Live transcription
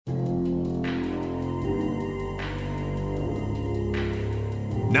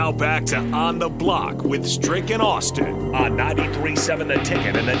Now back to On the Block with Strick and Austin on 93.7 The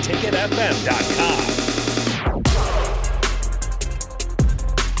Ticket and theticketfm.com.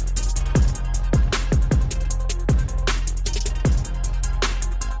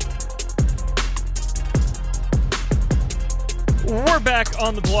 We're back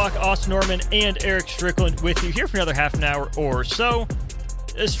on the block. Austin Norman and Eric Strickland with you here for another half an hour or so.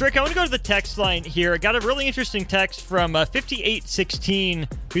 Strick, I want to go to the text line here. I got a really interesting text from 5816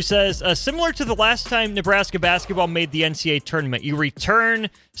 who says, similar to the last time Nebraska basketball made the NCAA tournament, you return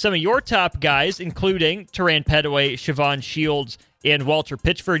some of your top guys, including Teran Petaway, Siobhan Shields, and Walter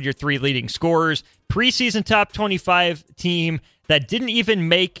Pitchford, your three leading scorers. Preseason top 25 team that didn't even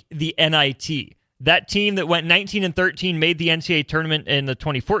make the NIT. That team that went 19-13 made the NCAA tournament in the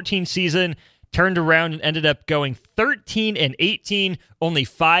 2014 season, turned around and ended up going 13-18, only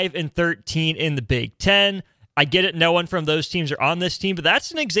 5-13 in the Big Ten. I get it, no one from those teams are on this team, but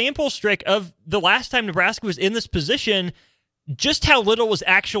that's an example, Strick, of the last time Nebraska was in this position, just how little was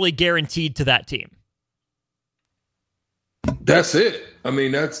actually guaranteed to that team. That's it. I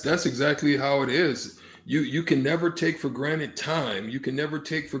mean, that's exactly how it is. You can never take for granted time. You can never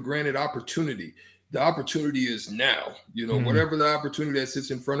take for granted opportunity. The opportunity is now. Whatever the opportunity that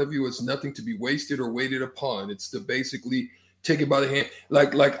sits in front of you, it's nothing to be wasted or waited upon. It's to basically take it by the hand.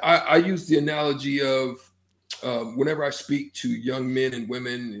 Like I use the analogy of whenever I speak to young men and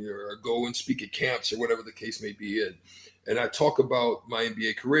women or go and speak at camps or whatever the case may be, and I talk about my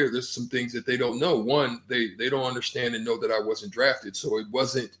NBA career, there's some things that they don't know. One, they don't understand and know that I wasn't drafted, so it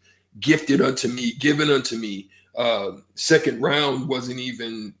wasn't gifted unto me, given unto me. Second round wasn't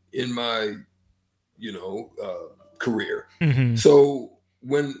even in my career. Mm-hmm. So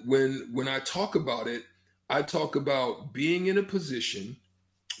when I talk about it, I talk about being in a position,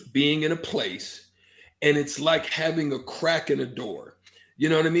 being in a place, and it's like having a crack in a door. You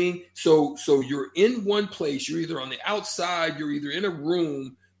know what I mean? So you're in one place, you're either on the outside, you're either in a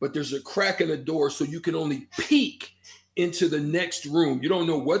room, but there's a crack in the door, so you can only peek into the next room. You don't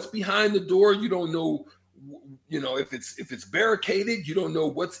know what's behind the door. You don't know, if it's barricaded. You don't know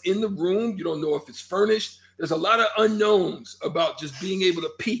what's in the room. You don't know if it's furnished. There's a lot of unknowns about just being able to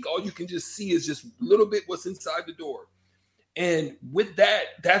peek. All you can just see is just a little bit what's inside the door. And with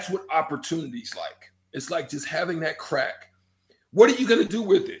that, that's what opportunity's like. It's like just having that crack. What are you going to do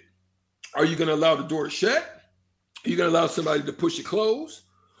with it? Are you going to allow the door to shut? Are you going to allow somebody to push it closed?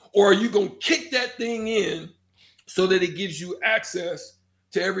 Or are you going to kick that thing in so that it gives you access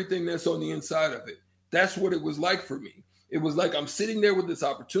to everything that's on the inside of it? That's what it was like for me. It was like I'm sitting there with this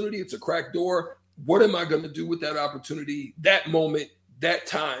opportunity. It's a cracked door. What am I going to do with that opportunity, that moment, that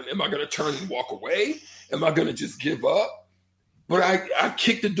time? Am I going to turn and walk away? Am I going to just give up? But I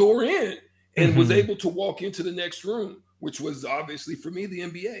kicked the door in and was able to walk into the next room, which was obviously for me the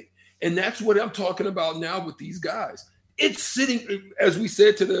NBA. And that's what I'm talking about now with these guys. It's sitting, as we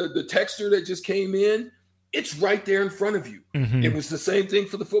said to the texter that just came in, it's right there in front of you. Mm-hmm. It was the same thing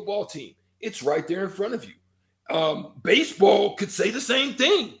for the football team. It's right there in front of you. Baseball could say the same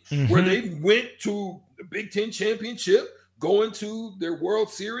thing, where they went to the Big Ten championship, going to their World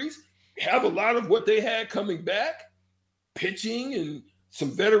Series, have a lot of what they had coming back, pitching and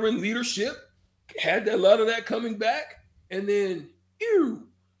some veteran leadership, had a lot of that coming back, and then,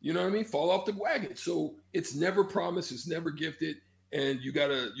 fall off the wagon. So it's never promised, it's never gifted, and you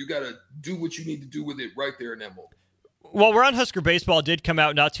gotta do what you need to do with it right there in that moment. Well, we're on Husker baseball. It did come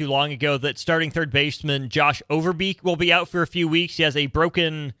out not too long ago that starting third baseman Josh Overbeek will be out for a few weeks. He has a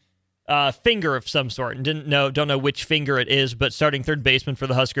broken finger of some sort, and don't know which finger it is, but starting third baseman for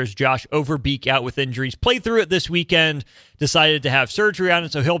the Huskers, Josh Overbeek, out with injuries. Played through it this weekend, decided to have surgery on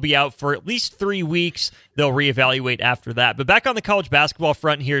it, so he'll be out for at least 3 weeks. They'll reevaluate after that. But back on the college basketball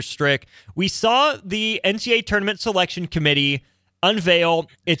front here, Strick, we saw the NCAA Tournament Selection Committee unveil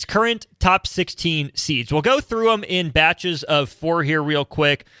its current top 16 seeds. We'll go through them in batches of 4 here real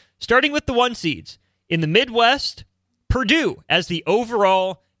quick, starting with the 1 seeds. In the Midwest, Purdue as the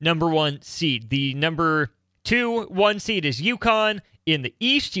overall number 1 seed. The number 2 1 seed is UConn. In the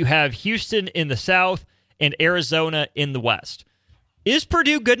East, you have Houston in the South and Arizona in the West. Is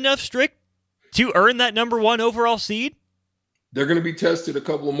Purdue good enough, Strick, to earn that number 1 overall seed? They're going to be tested a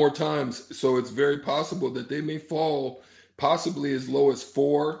couple of more times, so it's very possible that they may fall possibly as low as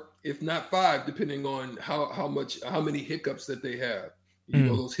 4, if not 5, depending on how many hiccups that they have. You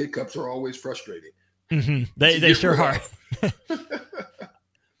know, those hiccups are always frustrating. Mm-hmm. They sure are.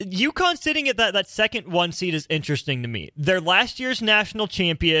 UConn sitting at that second 1 seed is interesting to me. They're last year's national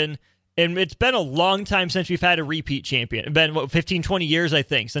champion, and it's been a long time since we've had a repeat champion. It's been, 15, 20 years, I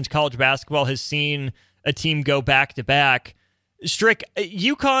think, since college basketball has seen a team go back-to-back. Strick,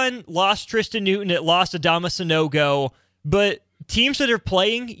 UConn lost Tristan Newton, it lost Adama Sanogo, but teams that are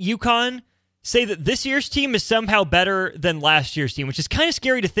playing UConn say that this year's team is somehow better than last year's team, which is kind of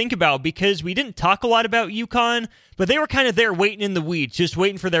scary to think about because we didn't talk a lot about UConn, but they were kind of there waiting in the weeds, just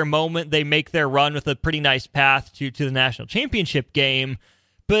waiting for their moment. They make their run with a pretty nice path to the national championship game,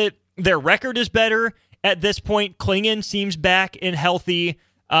 but their record is better at this point. Klingon seems back and healthy.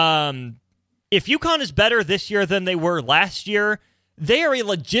 If UConn is better this year than they were last year, they are a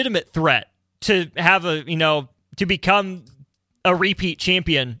legitimate threat to have to become a repeat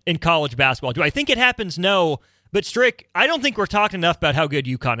champion in college basketball. Do I think it happens? No. But Strick, I don't think we're talking enough about how good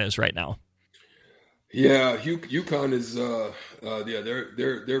UConn is right now. Yeah, UConn is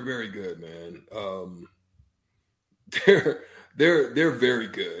they're very good, man. They're very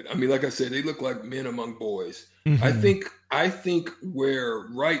good. I mean, like I said, they look like men among boys. Mm-hmm. I think where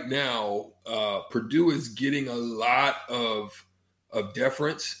right now Purdue is getting a lot of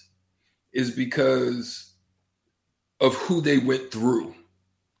deference is because of who they went through.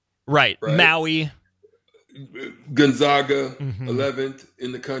 Right? Maui. Gonzaga, 11th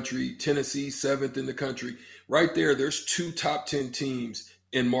in the country. Tennessee, 7th in the country. Right there's 2 top 10 teams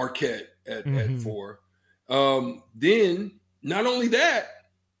in Marquette at 4. Then, not only that,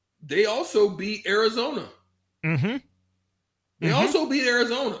 they also beat Arizona. Mm-hmm. They also beat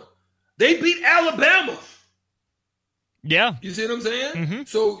Arizona. They beat Alabama. Yeah. You see what I'm saying? Mm-hmm.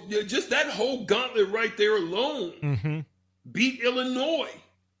 So just that whole gauntlet right there alone beat Illinois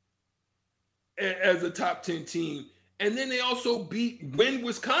as a top 10 team. And then they also beat when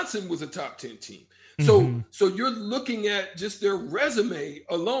Wisconsin was a top 10 team. So you're looking at just their resume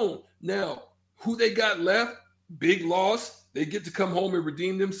alone. Now, who they got left, big loss. They get to come home and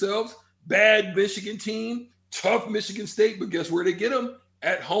redeem themselves. Bad Michigan team, tough Michigan State, but guess where they get them?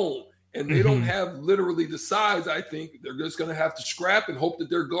 At home. And they don't have literally the size, I think. They're just going to have to scrap and hope that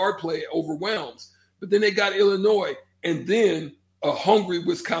their guard play overwhelms. But then they got Illinois and then a hungry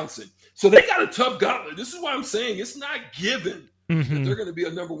Wisconsin. So they got a tough gauntlet. This is why I'm saying it's not given that they're going to be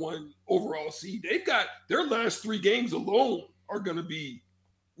a number 1 overall seed. They've got their last 3 games alone are going to be,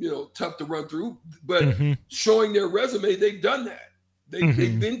 tough to run through. But showing their resume, they've done that.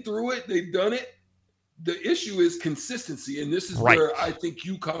 They've been through it. They've done it. The issue is consistency, and this is where I think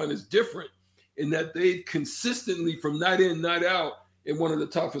UConn is different in that they've consistently, from night in, night out, in one of the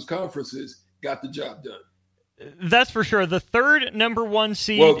toughest conferences, got the job done. That's for sure. The third number 1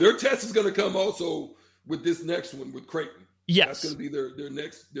 seed. Well, their test is going to come also with this next one with Creighton. Yes, that's going to be their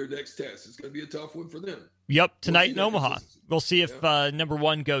next test. It's going to be a tough one for them. Yep, tonight in Omaha. We'll see if number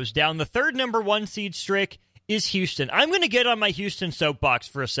 1 goes down. The third number 1 seed, Strick, is Houston. I'm going to get on my Houston soapbox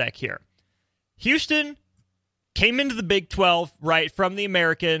for a sec here. Houston came into the Big 12, right, from the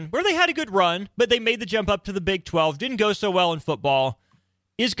American, where they had a good run, but they made the jump up to the Big 12, didn't go so well in football,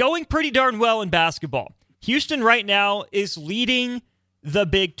 is going pretty darn well in basketball. Houston right now is leading the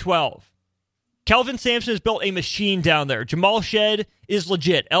Big 12. Kelvin Sampson has built a machine down there. Jamal Shed is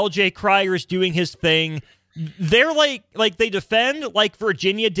legit. LJ Cryer is doing his thing. They're like they defend like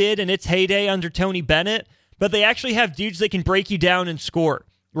Virginia did in its heyday under Tony Bennett, but they actually have dudes that can break you down and score.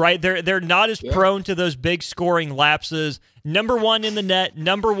 Right, they're not as prone to those big scoring lapses. Number 1 in the net,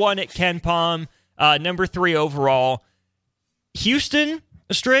 number 1 at KenPom, number 3 overall. Houston,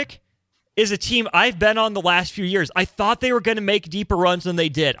 Strick, is a team I've been on the last few years. I thought they were going to make deeper runs than they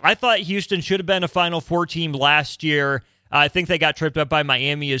did. I thought Houston should have been a Final Four team last year. I think they got tripped up by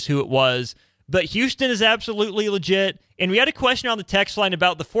Miami is who it was. But Houston is absolutely legit. And we had a question on the text line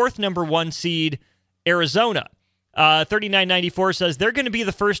about the 4th number 1 seed, Arizona. 3994 says they're going to be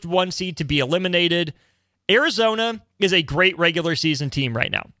the first 1 seed to be eliminated. Arizona is a great regular season team right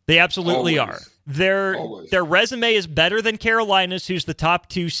now. They absolutely are. Their resume is better than Carolina's, who's the top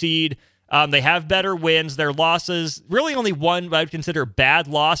 2 seed. They have better wins. Their losses, really only one I would consider a bad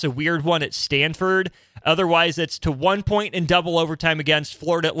loss, a weird one at Stanford. Otherwise, it's to 1 point in double overtime against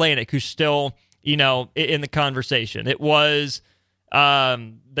Florida Atlantic, who's still, in the conversation. It was,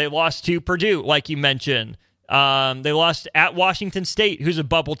 they lost to Purdue, like you mentioned. They lost at Washington State, who's a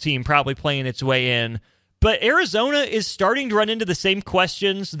bubble team probably playing its way in. But Arizona is starting to run into the same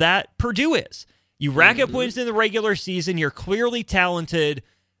questions that Purdue is. You rack up wins in the regular season, you're clearly talented,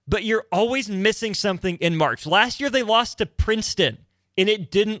 but you're always missing something in March. Last year they lost to Princeton, and it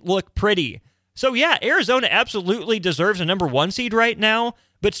didn't look pretty. So yeah, Arizona absolutely deserves a number 1 seed right now,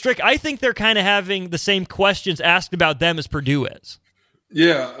 but Strick, I think they're kind of having the same questions asked about them as Purdue is.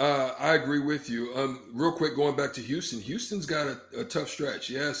 Yeah, I agree with you. Real quick, going back to Houston. Houston's got a tough stretch.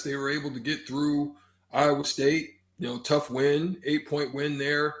 Yes, they were able to get through Iowa State. Tough win, 8-point win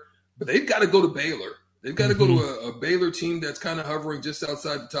there. But they've got to go to Baylor. They've got to go to a Baylor team that's kind of hovering just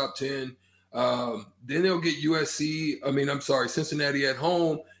outside the top 10. Then they'll get Cincinnati at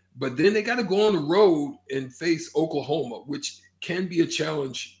home. But then they got to go on the road and face Oklahoma, which can be a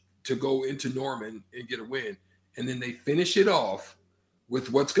challenge to go into Norman and get a win. And then they finish it off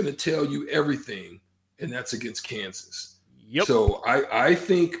with what's going to tell you everything, and that's against Kansas. Yep. So I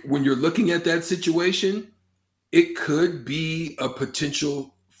think when you're looking at that situation, it could be a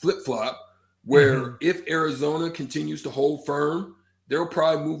potential flip-flop where if Arizona continues to hold firm, they'll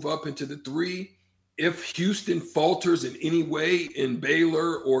probably move up into the 3. If Houston falters in any way in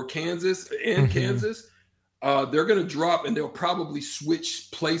Baylor or Kansas, they're going to drop, and they'll probably switch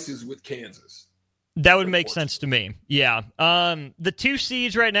places with Kansas. That would make sense to me. Yeah. The 2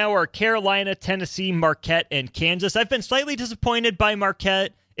 seeds right now are Carolina, Tennessee, Marquette, and Kansas. I've been slightly disappointed by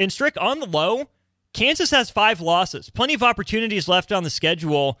Marquette. In Strick, on the low, Kansas has 5 losses. Plenty of opportunities left on the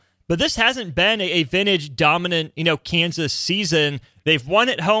schedule, but this hasn't been a vintage dominant, Kansas season. They've won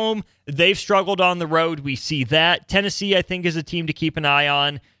at home. They've struggled on the road. We see that. Tennessee, I think, is a team to keep an eye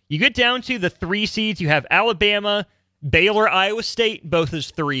on. You get down to the 3 seeds. You have Alabama, Baylor, Iowa State, both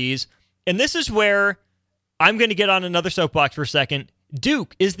as 3s. And this is where I'm going to get on another soapbox for a second.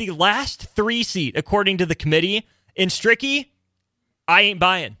 Duke is the last 3 seed, according to the committee. In Stricky, I ain't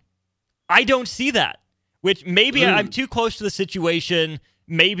buying. I don't see that, which maybe I'm too close to the situation.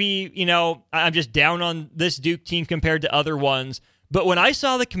 Maybe, I'm just down on this Duke team compared to other ones. But when I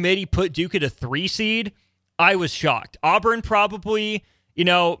saw the committee put Duke at a 3 seed, I was shocked. Auburn probably,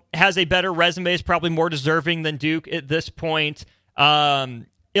 has a better resume, is probably more deserving than Duke at this point.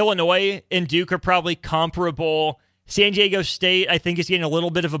 Illinois and Duke are probably comparable. San Diego State, I think, is getting a little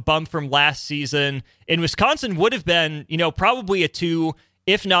bit of a bump from last season. And Wisconsin would have been, probably a 2,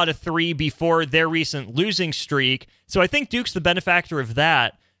 if not a 3, before their recent losing streak. So I think Duke's the benefactor of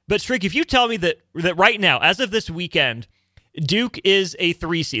that. But Strick, if you tell me that right now, as of this weekend, Duke is a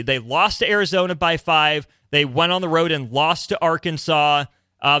 3 seed. They lost to Arizona by 5. They went on the road and lost to Arkansas.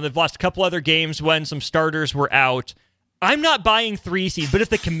 They've lost a couple other games when some starters were out. I'm not buying 3 seed, but if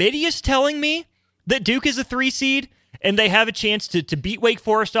the committee is telling me that Duke is a 3 seed and they have a chance to beat Wake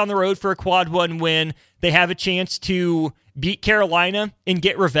Forest on the road for a quad 1 win, they have a chance to beat Carolina and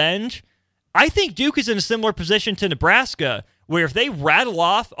get revenge, I think Duke is in a similar position to Nebraska, where if they rattle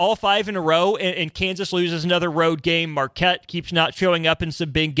off all 5 in a row and Kansas loses another road game, Marquette keeps not showing up in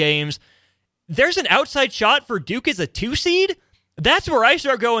some big games, there's an outside shot for Duke as a 2 seed. That's where I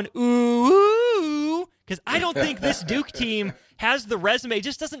start going, ooh, because I don't think this Duke team has the resume. It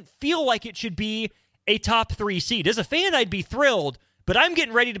just doesn't feel like it should be a top 3 seed. As a fan, I'd be thrilled, but I'm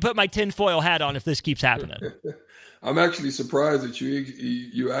getting ready to put my tinfoil hat on if this keeps happening. I'm actually surprised that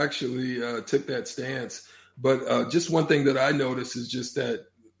you actually took that stance. But just one thing that I noticed is just that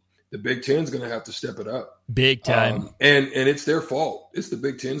the Big Ten's going to have to step it up. Big time. And it's their fault. It's the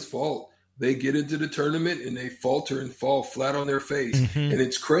Big Ten's fault. They get into the tournament and they falter and fall flat on their face. And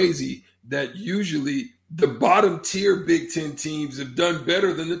it's crazy that usually the bottom tier Big Ten teams have done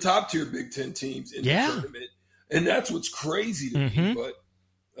better than the top tier Big Ten teams in the tournament. And that's what's crazy to me. But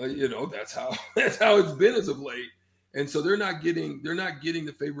that's how it's been as of late. And so they're not getting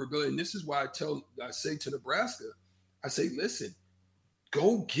the favorability. And this is why I say to Nebraska, I say, listen,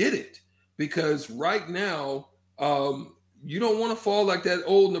 go get it. Because right now, you don't want to fall like that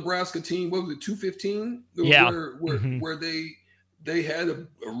old Nebraska team. What was it, 215? Yeah. Where they had a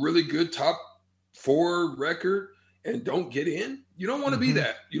really good top 4 record and don't get in. You don't want to be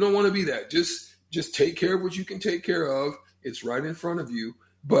that. You don't want to be that. Just take care of what you can take care of. It's right in front of you.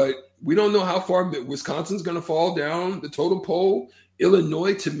 But we don't know how far Wisconsin's going to fall down the totem pole.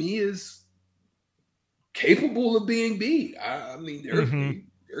 Illinois, to me, is capable of being beat. I mean,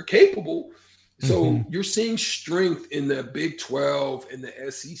 they're capable. So you're seeing strength in the Big 12 and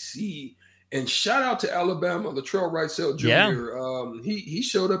the SEC. And shout out to Alabama, Latrell Wrightsell Jr. Yeah. He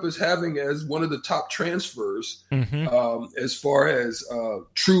showed up as one of the top transfers as far as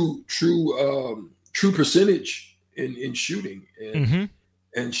true percentage in shooting.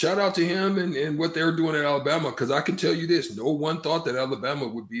 And shout out to him and what they're doing at Alabama, because I can tell you this: no one thought that Alabama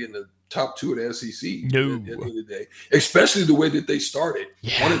would be in the top 2 of the SEC at the end of the day, especially the way that they started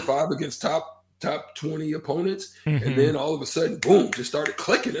 1-5 against top 20 opponents, and then all of a sudden, boom, just started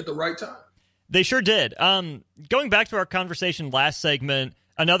clicking at the right time. They sure did. Going back to our conversation last segment,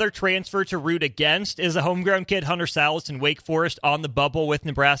 another transfer to root against is a homegrown kid, Hunter Salas in Wake Forest, on the bubble with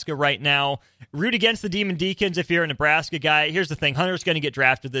Nebraska right now. Root against the Demon Deacons if you're a Nebraska guy. Here's the thing. Hunter's going to get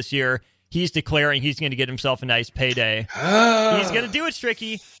drafted this year. He's declaring he's going to get himself a nice payday. He's going to do it,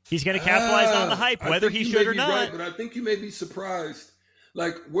 Stricky. He's going to capitalize on the hype, whether he should or not. Right, but I think you may be surprised.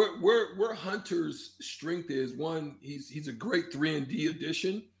 like where Hunter's strength is, one, he's a great 3-and-D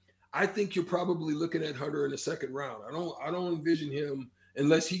addition. I think you're probably looking at Hunter in the second round. I don't envision him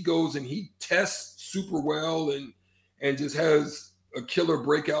unless he goes and he tests super well and just has a killer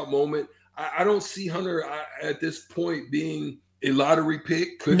breakout moment. I don't see Hunter at this point being a lottery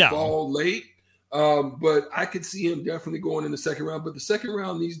pick, could fall late. But I could see him definitely going in the second round. But the second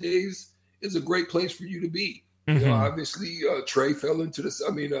round these days is a great place for you to be. You know, obviously Trey fell into this.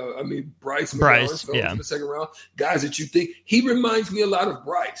 Bryce fell into the second round. Guys that you think, he reminds me a lot of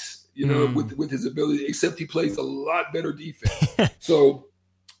Bryce. You know, with his ability, except he plays a lot better defense. So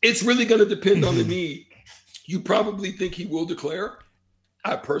it's really going to depend on the need. You probably think he will declare.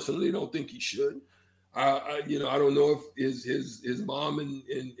 I personally don't think he should. I don't know if his mom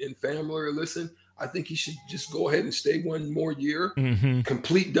and family are listening. I think he should just go ahead and stay one more year,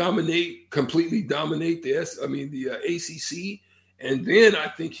 completely dominate the ACC, and then I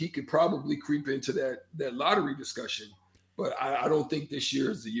think he could probably creep into that lottery discussion. But I don't think this year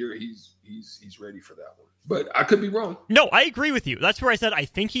is the year he's ready for that one. But I could be wrong. No, I agree with you. That's where I said I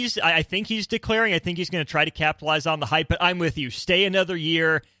think he's declaring. I think he's going to try to capitalize on the hype. But I'm with you. Stay another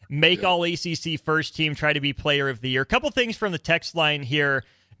year. Make all ACC first team. Try to be player of the year. A couple things from the text line here.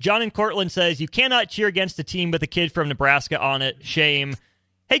 John in Cortland says, you cannot cheer against a team with a kid from Nebraska on it. Shame.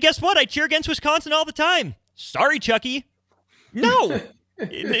 Hey, guess what? I cheer against Wisconsin all the time. Sorry, Chucky. No.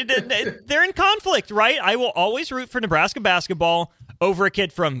 They're in conflict, right? I will always root for Nebraska basketball over a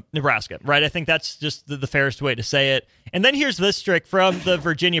kid from Nebraska, right? I think that's just the fairest way to say it. And then here's this trick from the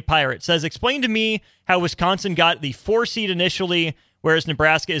Virginia Pirate. Says, explain to me how Wisconsin got the 4 seed initially, whereas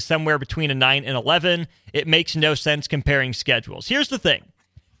Nebraska is somewhere between a 9 and 11. It makes no sense comparing schedules. Here's the thing.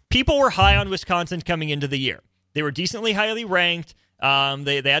 People were high on Wisconsin coming into the year. They were decently highly ranked.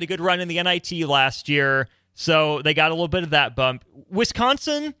 They had a good run in the NIT last year, so they got a little bit of that bump.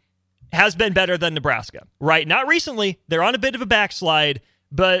 Wisconsin has been better than Nebraska, right? Not recently. They're on a bit of a backslide,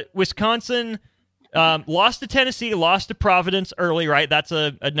 but Wisconsin lost to Tennessee, lost to Providence early, right? That's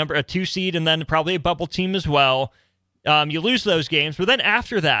a 2 seed, and then probably a bubble team as well. You lose those games, but then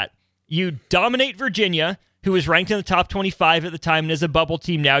after that, you dominate Virginia, who was ranked in the top 25 at the time and is a bubble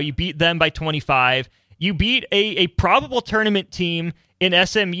team now. You beat them by 25. You beat a probable tournament team in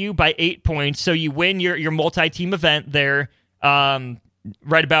SMU by 8 points, so you win your multi-team event there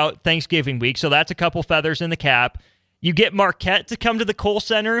right about Thanksgiving week, so that's a couple feathers in the cap. You get Marquette to come to the Kohl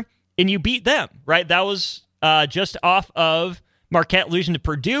Center, and you beat them, right? That was just off of Marquette losing to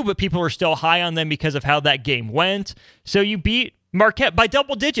Purdue, but people were still high on them because of how that game went. So you beat Marquette by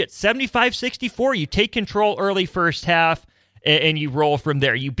double digits, 75-64. You take control early first half, and you roll from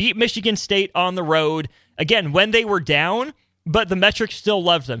there. You beat Michigan State on the road, again, when they were down, but the metrics still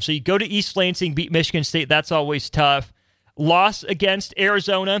loved them. So you go to East Lansing, beat Michigan State. That's always tough. Loss against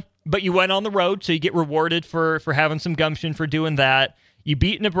Arizona, but you went on the road, so you get rewarded for having some gumption for doing that. You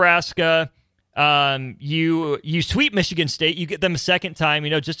beat Nebraska. You sweep Michigan State. You get them a second time,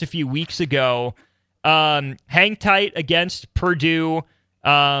 just a few weeks ago. Hang tight against Purdue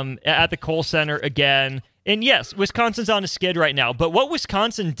at the Kohl Center again. And yes, Wisconsin's on a skid right now. But what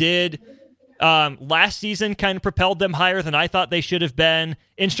Wisconsin did last season kind of propelled them higher than I thought they should have been.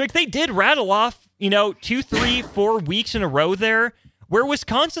 In Strick, they did rattle off, 2, 3, 4 weeks in a row there where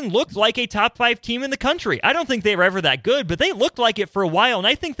Wisconsin looked like a top 5 team in the country. I don't think they were ever that good, but they looked like it for a while, and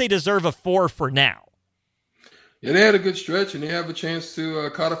I think they deserve a 4 for now. Yeah, they had a good stretch, and they have a chance to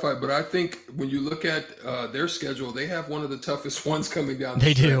codify. But I think when you look at their schedule, they have one of the toughest ones coming down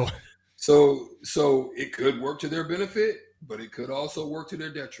the stretch. They do. So it could work to their benefit, but it could also work to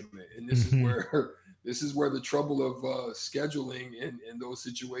their detriment. And this is where the trouble of scheduling and those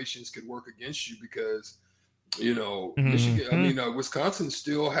situations could work against you because, Michigan. Wisconsin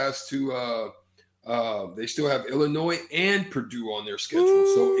still has to. They still have Illinois and Purdue on their schedule,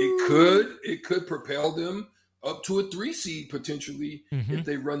 so it could propel them up to a 3 seed potentially if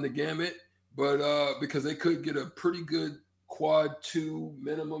they run the gamut. But because they could get a pretty good quad 2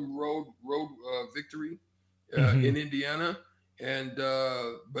 minimum road victory in Indiana. And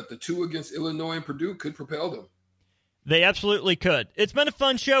but the 2 against Illinois and Purdue could propel them. They absolutely could. It's been a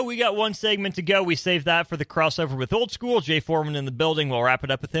fun show. We got one segment to go. We saved that for the crossover with Old School. Jay Foreman in the building. We'll wrap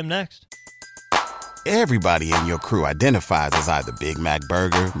it up with him next. Everybody in your crew identifies as either Big Mac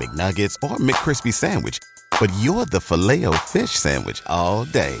Burger, McNuggets, or McCrispy Sandwich. But you're the Filet-O-Fish Sandwich all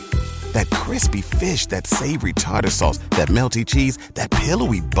day. That crispy fish, that savory tartar sauce, that melty cheese, that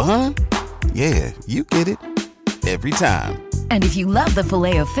pillowy bun. Yeah, you get it. Every time. And if you love the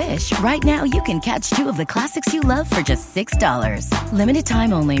Filet-O-Fish, right now you can catch 2 of the classics you love for just $6. Limited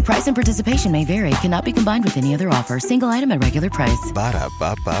time only. Price and participation may vary. Cannot be combined with any other offer. Single item at regular price.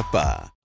 Ba-da-ba-ba-ba.